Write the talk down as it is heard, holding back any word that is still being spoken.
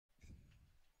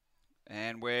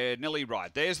And we're nearly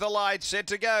right. There's the light, set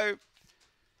to go.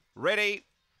 Ready,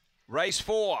 race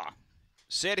 4.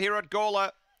 Set here at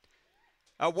Gawler.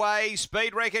 Away,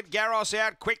 Speed Record Garros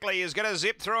out quickly, is going to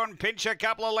zip through and pinch a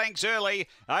couple of lengths early.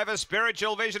 Over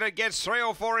Spiritual Vision, it gets 3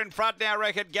 or 4 in front now,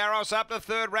 Record Garros up to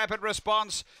third, Rapid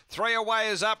Response. 3 away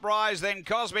is Uprise, then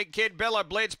Cosmic Kid, Bella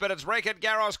Blitz, but it's Record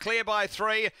Garros clear by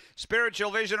 3.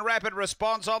 Spiritual Vision, Rapid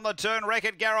Response on the turn,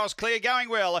 Record Garros clear, going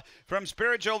well. From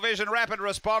Spiritual Vision, Rapid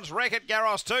Response, Record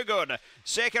Garros too good.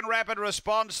 Second, Rapid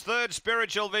Response, third,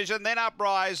 Spiritual Vision, then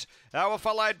Uprise. Were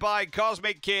followed by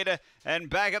Cosmic Kid, and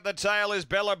back at the tail is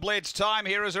Bella Blitz. Time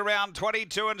here is around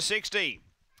 22 and 60.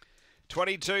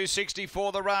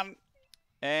 22.64 the run,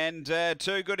 and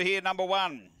too good here, number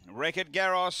 1. Record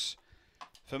Garros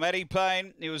for Matty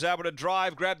Payne. He was able to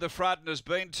drive, grab the front, and has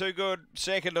been too good.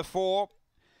 Second to 4.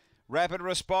 Rapid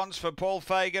Response for Paul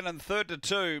Fagan, and third to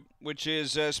 2, which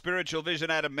is Spiritual Vision,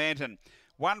 Adam Manton.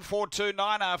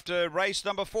 1-4-2-9 after race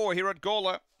number 4 here at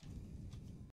Gawler.